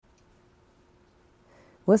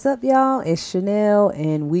What's up, y'all? It's Chanel,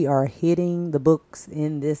 and we are hitting the books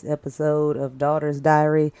in this episode of Daughter's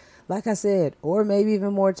Diary. Like I said, or maybe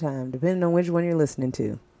even more time, depending on which one you're listening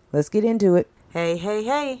to. Let's get into it.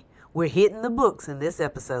 Hey. We're hitting the books in this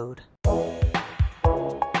episode.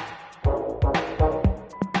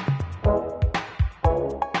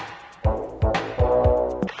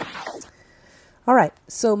 All right,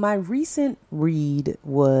 so my recent read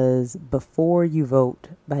was Before You Vote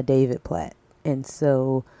by David Platt. And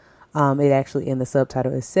so it actually in the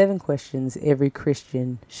subtitle is 7 questions every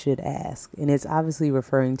Christian should ask. And it's obviously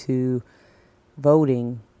referring to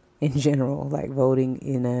voting in general, like voting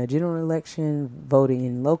in a general election, voting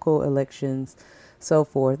in local elections, so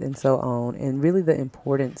forth and so on. And really the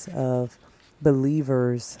importance of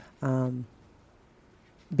believers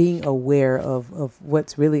being aware of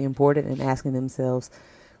what's really important and asking themselves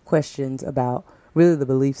questions about really the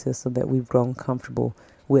belief system that we've grown comfortable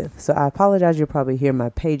with. So I apologize, you'll probably hear my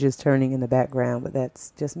pages turning in the background, but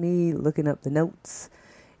that's just me looking up the notes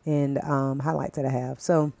and highlights that I have.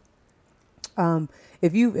 So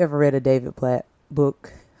if you've ever read a David Platt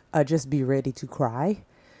book, just be ready to cry,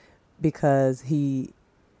 because he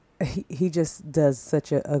just does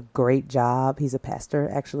such a great job. He's a pastor,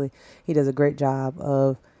 actually. He does a great job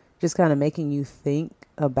of just kind of making you think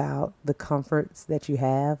about the comforts that you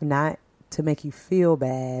have, not to make you feel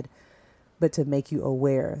bad, but to make you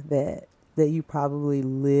aware that you probably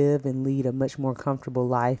live and lead a much more comfortable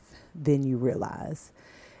life than you realize.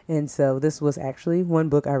 And so this was actually one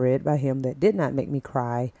book I read by him that did not make me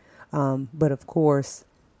cry, but of course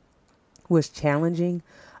was challenging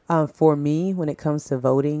for me when it comes to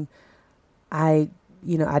voting. I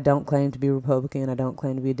don't claim to be Republican. I don't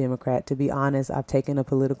claim to be a Democrat. To be honest, I've taken a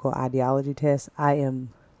political ideology test. I am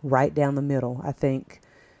right down the middle. I think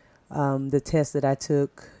the test that I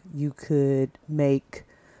took, you could make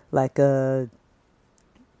like what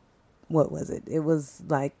was it? It was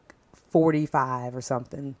like 45 or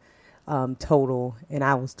something total. And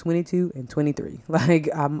I was 22 and 23. Like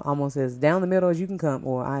I'm almost as down the middle as you can come,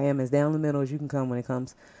 or I am as down the middle as you can come when it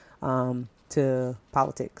comes to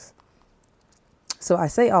politics. So I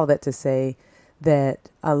say all that to say that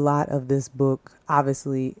a lot of this book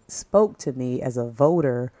obviously spoke to me as a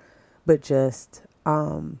voter, but just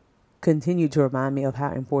continued to remind me of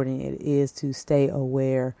how important it is to stay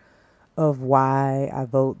aware of why I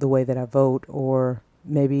vote the way that I vote, or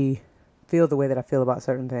maybe feel the way that I feel about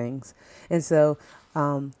certain things. And so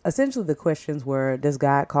essentially the questions were, does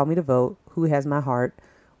God call me to vote? Who has my heart?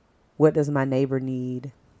 What does my neighbor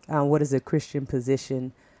need? What is a Christian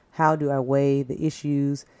position? How do I weigh the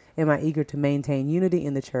issues? Am I eager to maintain unity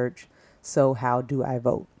in the church? So how do I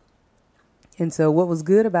vote? And so what was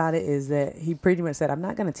good about it is that he pretty much said, I'm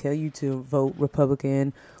not going to tell you to vote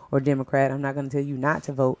Republican or Democrat. I'm not going to tell you not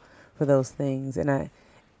to vote for those things. And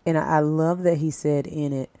I love that he said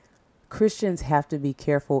in it, Christians have to be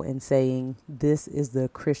careful in saying this is the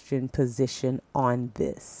Christian position on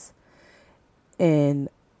this. And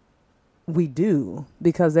we do,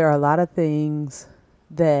 because there are a lot of things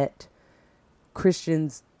that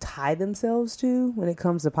Christians tie themselves to when it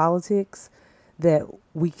comes to politics that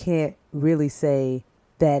we can't really say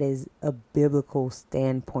that is a biblical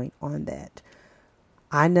standpoint on that.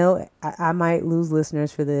 I know I might lose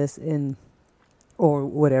listeners for this or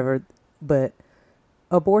whatever, but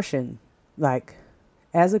abortion, like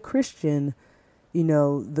as a Christian,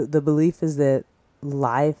 the belief is that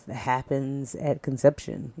life happens at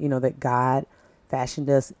conception, that God fashioned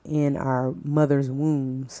us in our mother's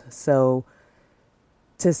wombs. So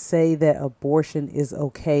to say that abortion is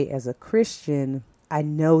okay as a Christian, I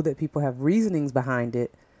know that people have reasonings behind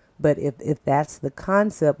it, but if that's the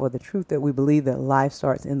concept or the truth that we believe, that life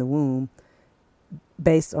starts in the womb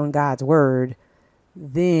based on God's word,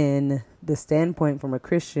 then the standpoint from a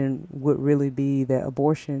Christian would really be that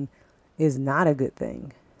abortion is not a good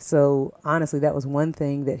thing. So honestly, that was one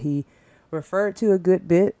thing that he referred to a good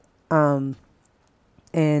bit. And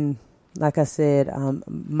like I said,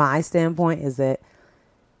 my standpoint is that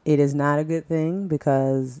it is not a good thing,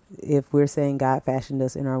 because if we're saying God fashioned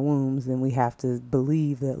us in our wombs, then we have to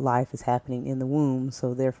believe that life is happening in the womb.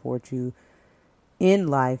 So therefore, to end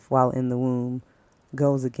life while in the womb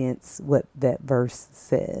goes against what that verse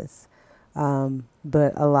says.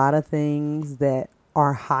 But a lot of things that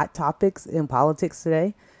are hot topics in politics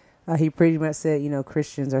today, he pretty much said,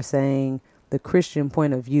 Christians are saying the Christian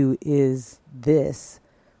point of view is this,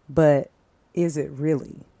 but is it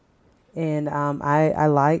really? And I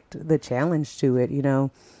liked the challenge to it.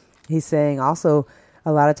 He's saying also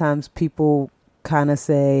a lot of times people kind of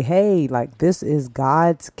say, hey, like this is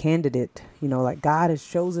God's candidate, like God has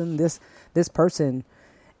chosen this person.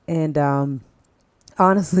 And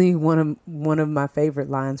Honestly, one of my favorite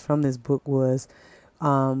lines from this book was,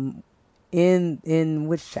 in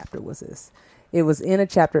which chapter was this? It was in a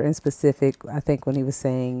chapter in specific, I think, when he was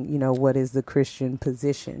saying, what is the Christian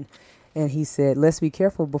position? And he said, let's be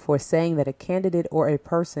careful before saying that a candidate or a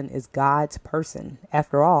person is God's person.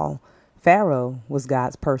 After all, Pharaoh was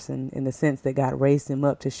God's person in the sense that God raised him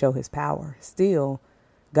up to show his power. Still,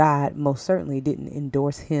 God most certainly didn't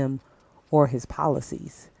endorse him or his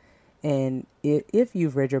policies. And if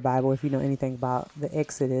you've read your Bible, if you know anything about the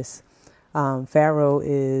Exodus, Pharaoh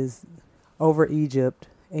is over Egypt,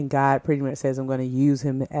 and God pretty much says, I'm going to use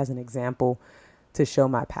him as an example to show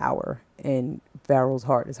my power. And Pharaoh's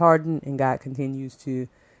heart is hardened, and God continues to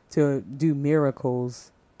do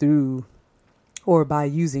miracles through or by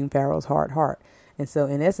using Pharaoh's hard heart. And so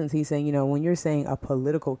in essence, he's saying, when you're saying a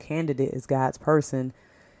political candidate is God's person,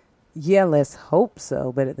 yeah, let's hope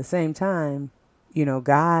so. But at the same time,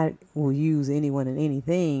 God will use anyone and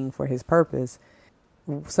anything for his purpose.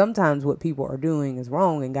 Sometimes what people are doing is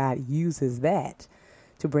wrong, and God uses that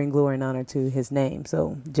to bring glory and honor to his name.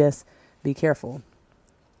 So just be careful.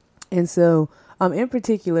 And so, in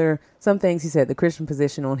particular, some things he said, the Christian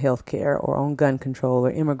position on healthcare or on gun control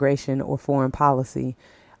or immigration or foreign policy.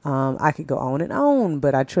 I could go on and on,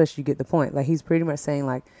 but I trust you get the point. Like, he's pretty much saying,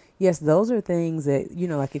 like, yes, those are things that,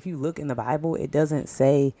 like if you look in the Bible, it doesn't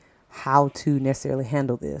say how to necessarily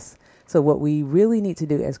handle this. So what we really need to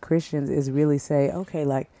do as Christians is really say, okay,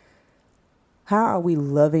 like, how are we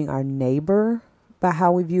loving our neighbor by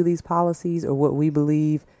how we view these policies or what we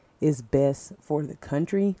believe is best for the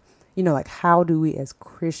country? Like, how do we as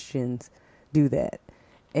Christians do that?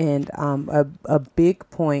 And a big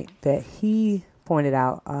point that he pointed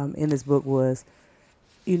out in this book was,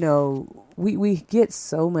 we get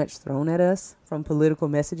so much thrown at us from political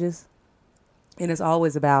messages, and it's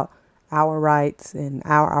always about our rights and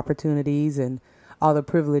our opportunities and all the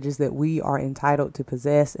privileges that we are entitled to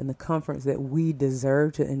possess and the comforts that we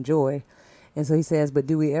deserve to enjoy. And so he says, but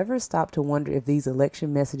do we ever stop to wonder if these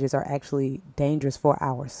election messages are actually dangerous for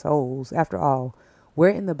our souls? After all, where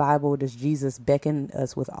in the Bible does Jesus beckon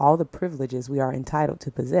us with all the privileges we are entitled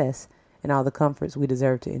to possess and all the comforts we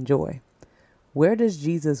deserve to enjoy? Where does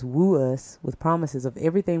Jesus woo us with promises of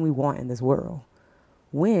everything we want in this world?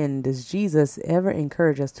 When does Jesus ever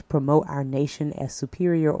encourage us to promote our nation as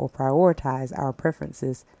superior or prioritize our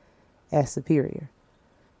preferences as superior?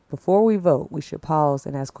 Before we vote, we should pause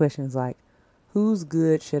and ask questions like, whose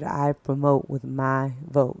good should I promote with my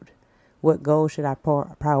vote? What goal should I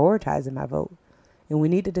prioritize in my vote? And we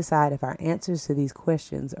need to decide if our answers to these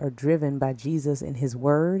questions are driven by Jesus and his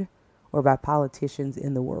word or by politicians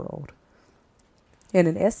in the world. And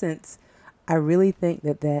in essence, I really think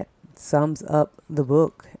that sums up the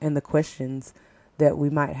book and the questions that we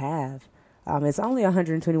might have. It's only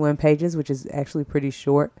 121 pages, which is actually pretty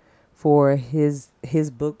short for his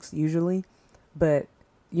books usually. But,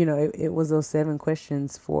 it was those 7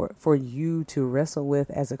 questions for you to wrestle with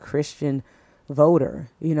as a Christian voter.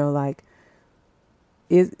 Like,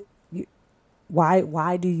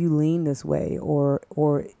 why do you lean this way? Or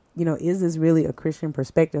is this really a Christian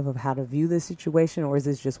perspective of how to view this situation? Or is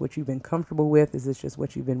this just what you've been comfortable with? Is this just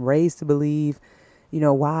what you've been raised to believe?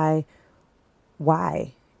 Why?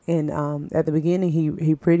 And at the beginning,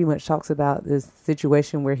 he pretty much talks about this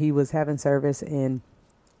situation where he was having service and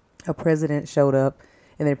a president showed up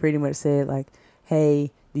and they pretty much said, like,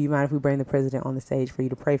 hey, do you mind if we bring the president on the stage for you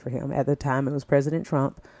to pray for him? At the time, it was President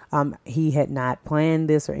Trump. He had not planned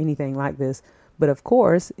this or anything like this. But of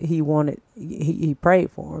course, he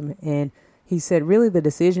prayed for him. And he said, really, the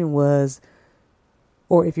decision was,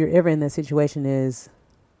 or if you're ever in that situation, is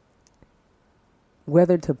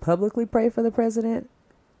whether to publicly pray for the president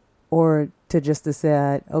or to just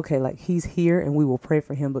decide, okay, like, he's here and we will pray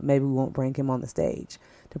for him, but maybe we won't bring him on the stage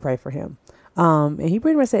to pray for him. And he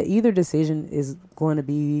pretty much said either decision is going to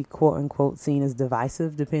be, quote unquote, seen as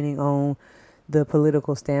divisive, depending on the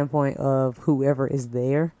political standpoint of whoever is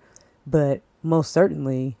there. But most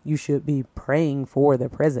certainly you should be praying for the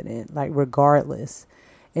president, like, regardless.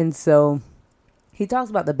 And so he talks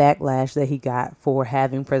about the backlash that he got for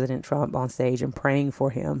having President Trump on stage and praying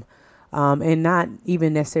for him. And not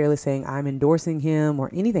even necessarily saying I'm endorsing him or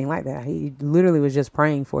anything like that. He literally was just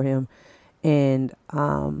praying for him. And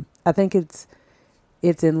I think it's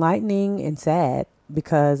enlightening and sad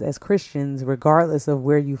because as Christians, regardless of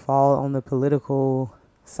where you fall on the political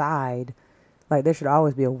side, like, there should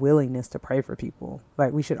always be a willingness to pray for people.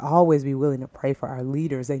 Like, we should always be willing to pray for our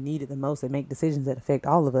leaders. They need it the most. They make decisions that affect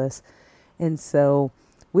all of us. And so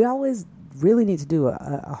we always really need to do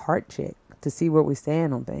a heart check to see where we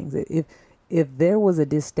stand on things. If there was a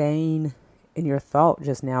disdain in your thought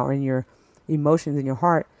just now, or in your emotions in your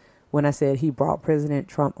heart when I said he brought President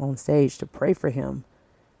Trump on stage to pray for him,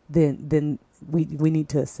 then we need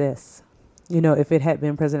to assess. If it had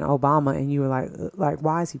been President Obama and you were like,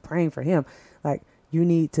 why is he praying for him? Like, you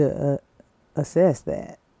need to assess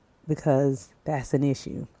that, because that's an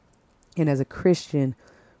issue. And as a Christian,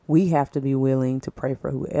 we have to be willing to pray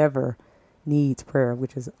for whoever needs prayer,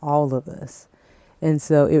 which is all of us. And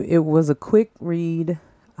so it was a quick read.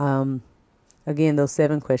 Again, those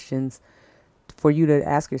 7 questions for you to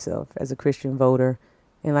ask yourself as a Christian voter.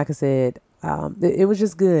 And like I said, it was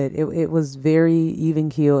just good. It was very even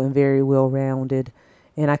keel and very well rounded.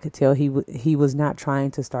 And I could tell he was not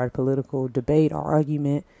trying to start a political debate or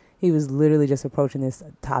argument. He was literally just approaching this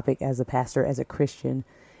topic as a pastor, as a Christian,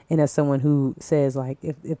 and as someone who says, like,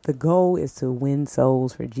 if the goal is to win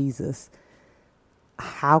souls for Jesus,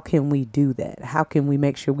 how can we do that? How can we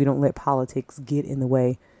make sure we don't let politics get in the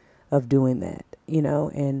way of doing that?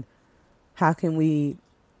 And how can we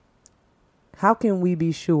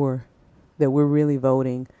be sure that we're really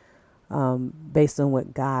voting based on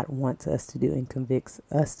what God wants us to do and convicts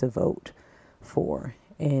us to vote for?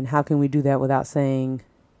 And how can we do that without saying,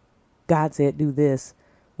 God said do this,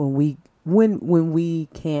 when we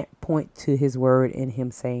can't point to his word and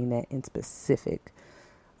him saying that in specific?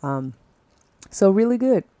 So really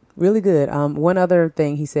good. One other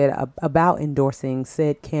thing he said about endorsing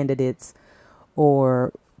said candidates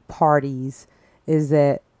or parties is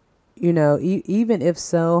that, even if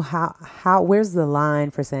so, where's the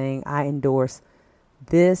line for saying I endorse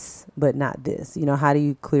this, but not this? How do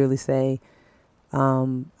you clearly say,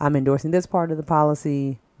 I'm endorsing this part of the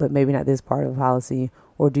policy, but maybe not this part of the policy?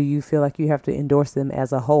 Or do you feel like you have to endorse them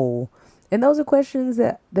as a whole? And those are questions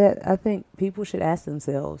that I think people should ask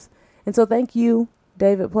themselves. And so thank you,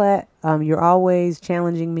 David Platt. You're always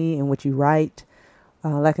challenging me in what you write.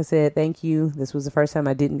 Like I said, thank you. This was the first time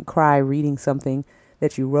I didn't cry reading something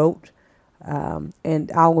that you wrote.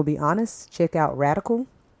 And I will be honest, check out Radical,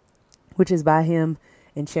 which is by him,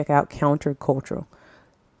 and check out Countercultural.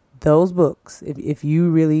 Those books, if you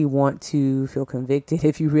really want to feel convicted,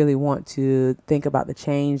 if you really want to think about the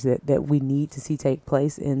change that we need to see take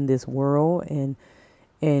place in this world and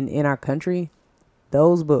in our country,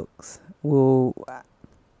 those books will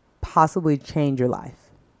possibly change your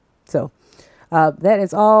life. So that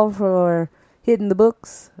is all for Hitting the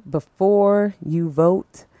Books. Before you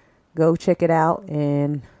vote, go check it out.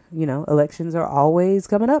 And, elections are always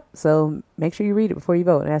coming up. So make sure you read it before you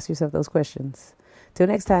vote and ask yourself those questions. Till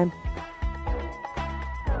next time.